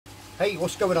Hey,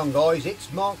 what's going on guys?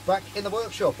 It's Mark back in the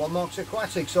workshop on Mark's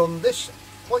Aquatics. On this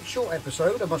quite short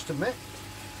episode, I must admit,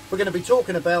 we're going to be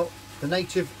talking about the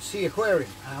native sea aquarium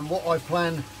and what I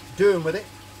plan doing with it,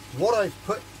 what I've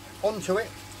put onto it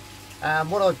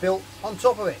and what I've built on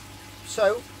top of it.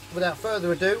 So without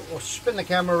further ado, I'll spin the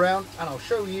camera around and I'll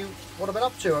show you what I've been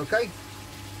up to, okay?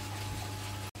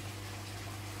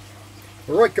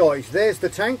 Right guys, there's the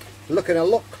tank, looking a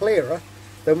lot clearer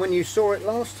than when you saw it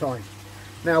last time.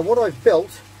 Now what I've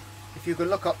built, if you can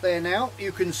look up there now,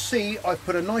 you can see I've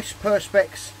put a nice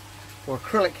perspex or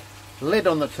acrylic lid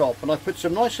on the top, and I've put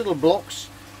some nice little blocks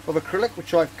of acrylic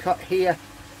which I've cut here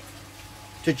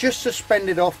to just suspend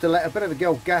it off to let a bit of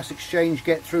a gas exchange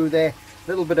get through there, a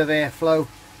little bit of airflow.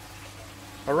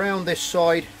 Around this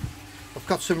side I've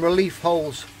got some relief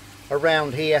holes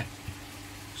around here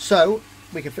so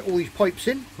we can fit all these pipes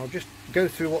in. I'll just go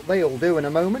through what they all do in a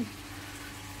moment.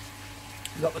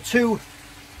 We've got the two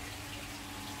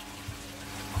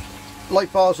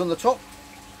light bars on the top,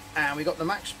 and we got the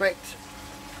max spec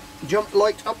jump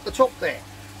light up the top there.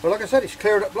 But like I said, it's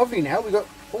cleared up lovely now. We've got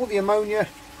all the ammonia,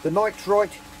 the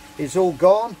nitrite is all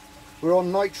gone. We're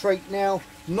on nitrate now,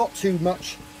 not too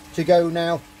much to go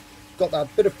now. Got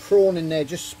that bit of prawn in there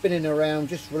just spinning around,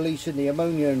 just releasing the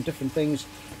ammonia and different things.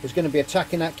 Is going to be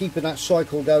attacking that, keeping that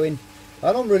cycle going.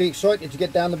 And I'm really excited to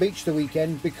get down the beach the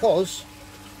weekend because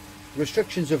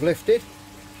restrictions have lifted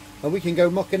and we can go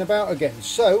mucking about again.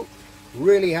 So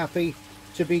really happy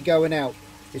to be going out.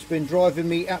 It's been driving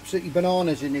me absolutely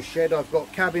bananas in this shed. I've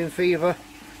got cabin fever,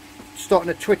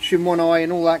 starting to twitch in one eye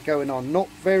and all that going on. Not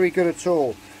very good at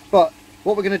all. But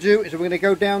what we're going to do is we're going to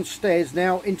go downstairs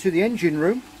now into the engine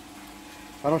room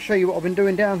and I'll show you what I've been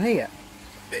doing down here.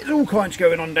 There's all kinds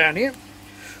going on down here.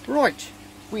 Right,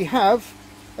 we have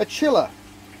a chiller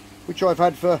which I've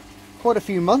had for quite a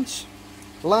few months.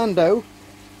 Lando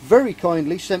very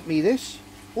kindly sent me this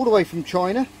all the way from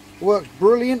China. Works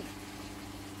brilliant,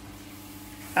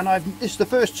 and this is the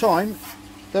first time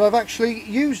that I've actually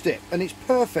used it, and it's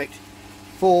perfect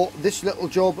for this little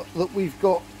job that we've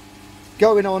got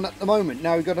going on at the moment.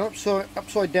 Now we've got an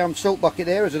upside down silt bucket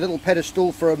there as a little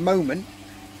pedestal for a moment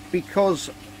because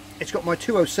it's got my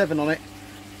 207 on it,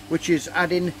 which is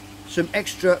adding some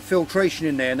extra filtration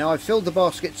in there. Now I've filled the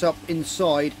baskets up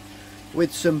inside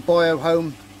with some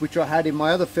Biohome, which I had in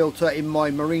my other filter in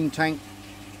my marine tank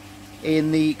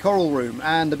in the coral room,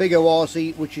 and the big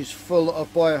Oasis which is full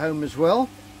of Biohome as well,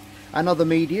 and other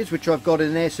medias which I've got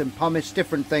in there, some pumice,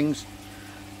 different things.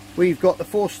 We've got the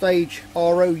 4-stage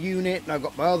RO unit, and I've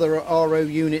got my other RO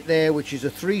unit there which is a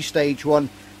 3-stage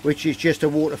one, which is just a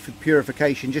water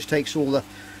purification, just takes all the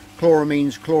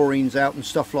chloramines, chlorines out and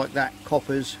stuff like that,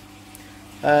 coppers,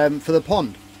 for the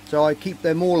pond. So I keep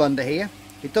them all under here.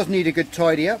 It does need a good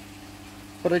tidy up,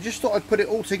 but I just thought I'd put it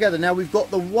all together. Now we've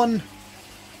got the one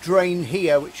drain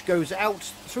here which goes out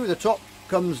through the top,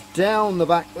 comes down the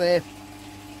back there.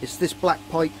 It's this black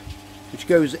pipe which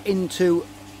goes into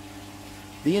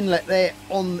the inlet there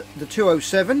on the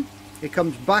 207. It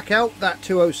comes back out that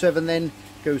 207, then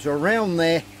goes around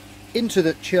there into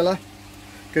the chiller,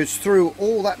 goes through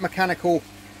all that mechanical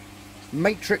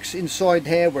matrix inside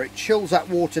here where it chills that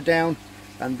water down,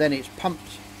 and then it's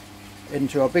pumped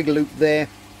into a big loop there,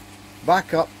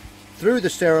 back up through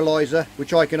the sterilizer,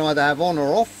 which I can either have on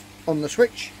or off on the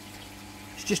switch.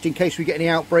 It's just in case we get any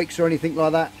outbreaks or anything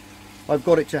like that, I've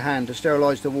got it to hand to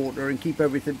sterilize the water and keep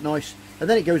everything nice. And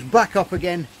then it goes back up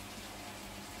again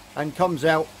and comes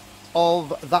out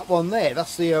of that one there.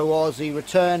 That's the Oasis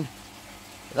return,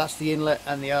 that's the inlet,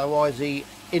 and the Oasis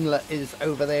inlet is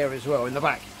over there as well in the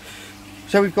back.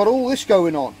 So we've got all this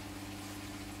going on,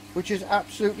 which is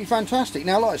absolutely fantastic.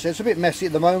 Now like I said, it's a bit messy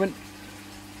at the moment,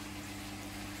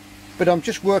 but I'm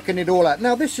just working it all out.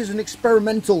 Now this is an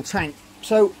experimental tank,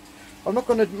 so I'm not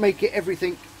going to make it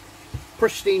everything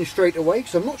pristine straight away,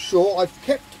 because I'm not sure. I've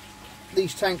kept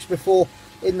these tanks before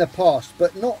in the past,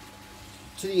 but not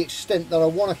to the extent that I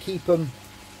want to keep them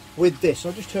with this.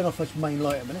 I'll just turn off this main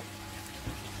light a minute.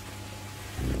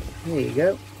 There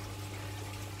you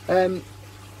go.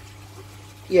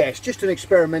 Yeah, it's just an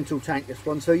experimental tank, this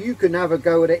one, so you can have a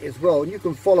go at it as well, and you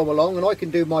can follow along, and I can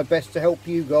do my best to help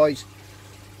you guys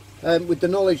with the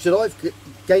knowledge that I've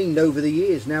gained over the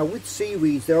years. Now with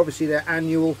seaweeds, they're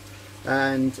annual,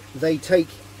 and they take,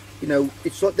 you know,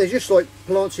 it's like they're just like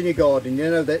plants in your garden.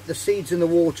 You know, the seeds in the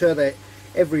water, they're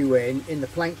everywhere in the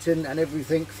plankton and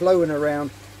everything flowing around,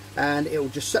 and it will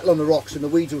just settle on the rocks and the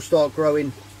weeds will start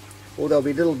growing, or there'll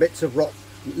be little bits of rock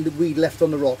weed left on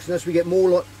the rocks. And as we get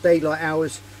more daylight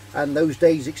hours and those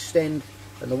days extend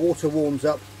and the water warms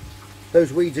up,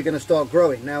 those weeds are going to start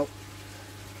growing. Now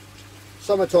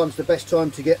Summertime's the best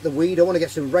time to get the weed. I want to get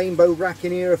some rainbow rack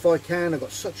in here if I can. I've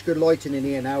got such good lighting in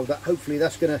here now that hopefully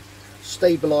that's going to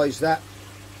stabilise that.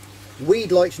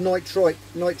 Weed likes nitrate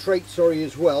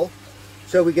as well.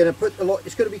 So we're going to put a lot.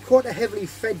 It's going to be quite a heavily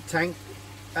fed tank,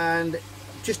 and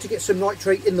just to get some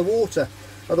nitrate in the water.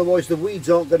 Otherwise the weeds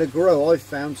aren't going to grow, I've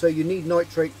found. So you need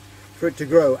nitrate for it to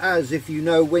grow. As if you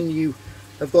know, when you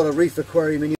have got a reef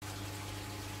aquarium, and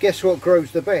guess what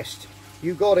grows the best?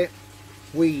 You got it,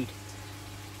 weed.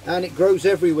 And it grows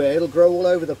everywhere. It'll grow all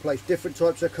over the place. Different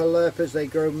types of caulerpas, they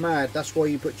grow mad. That's why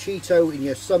you put Cheeto in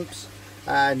your sumps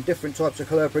and different types of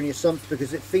caulerpa in your sumps,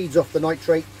 because it feeds off the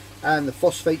nitrate and the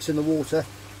phosphates in the water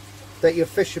that your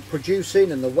fish are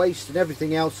producing, and the waste and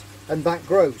everything else, and that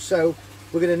grows. So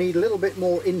we're going to need a little bit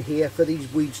more in here for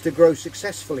these weeds to grow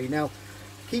successfully. Now,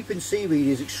 keeping seaweed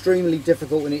is extremely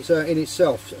difficult in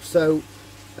itself. So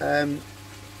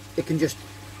it can just,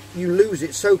 you lose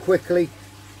it so quickly.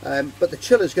 But the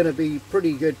chiller's going to be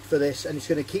pretty good for this, and it's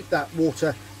going to keep that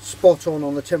water spot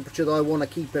on the temperature that I want to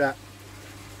keep it at.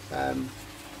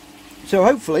 So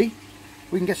hopefully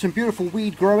we can get some beautiful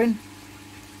weed growing,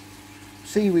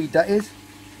 seaweed that is,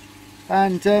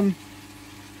 and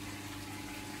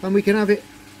we can have it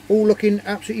all looking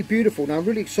absolutely beautiful. Now I'm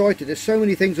really excited. There's so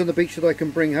many things on the beach that I can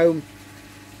bring home,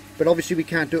 but obviously we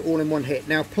can't do it all in one hit.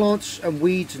 Now plants and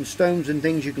weeds and stones and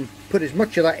things, you can put as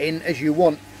much of that in as you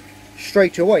want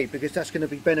straight away, because that's going to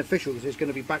be beneficial, because there's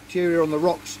going to be bacteria on the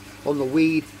rocks, on the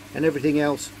weed and everything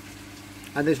else,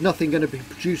 and there's nothing going to be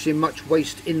producing much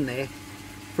waste in there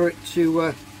for it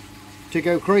to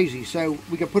go crazy. So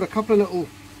we can put a couple of little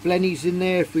blennies in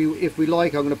there if we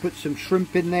like. I'm going to put some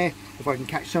shrimp in there if I can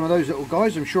catch some of those little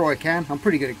guys. I'm sure I can. I'm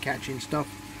pretty good at catching stuff.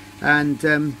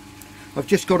 And I've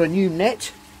just got a new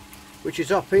net which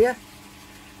is up here.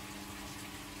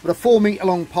 Got a 4 metre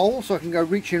long pole, so I can go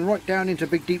reaching right down into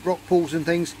big deep rock pools and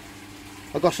things.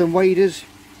 I've got some waders,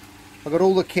 I've got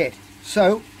all the kit,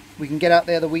 so we can get out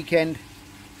there the weekend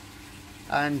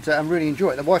and really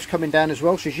enjoy it. The wife's coming down as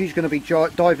well, so she's going to be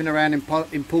diving around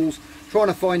in pools, trying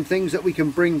to find things that we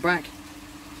can bring back,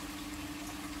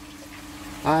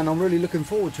 and I'm really looking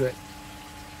forward to it.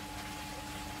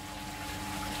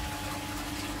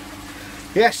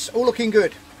 Yes, all looking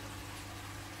good.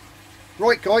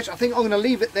 Right guys, I think I'm going to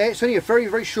leave it there. It's only a very,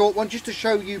 very short one, just to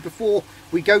show you before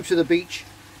we go to the beach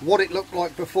what it looked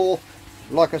like before.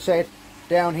 Like I said,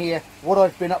 down here, what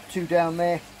I've been up to down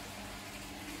there.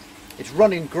 It's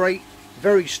running great,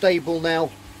 very stable now,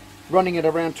 running at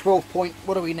around 12 point,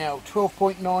 what are we now,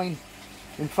 12.9.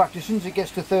 In fact, as soon as it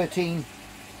gets to 13,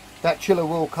 that chiller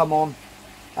will come on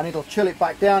and it'll chill it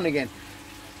back down again.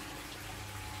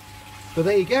 But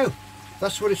there you go,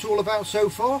 that's what it's all about so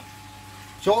far.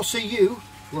 So I'll see you,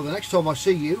 well, the next time I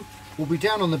see you, we'll be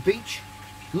down on the beach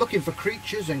looking for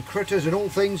creatures and critters and all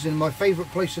things in my favourite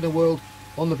place in the world,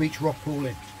 on the beach, rock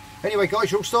pooling. Anyway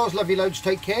guys, you're all stars, love you loads,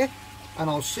 take care, and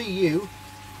I'll see you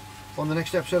on the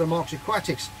next episode of Mark's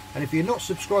Aquatics. And if you're not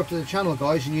subscribed to the channel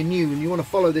guys, and you're new and you want to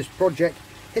follow this project,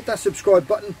 hit that subscribe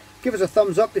button, give us a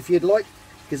thumbs up if you'd like,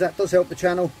 because that does help the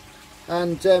channel,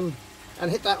 and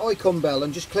hit that icon bell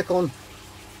and just click on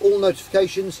all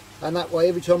notifications, and that way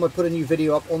every time I put a new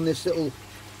video up on this little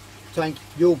tank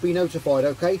you'll be notified.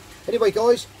 Okay, anyway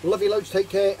guys, love you loads, take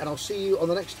care, and I'll see you on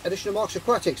the next edition of Mark's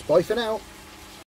Aquatics. Bye for now.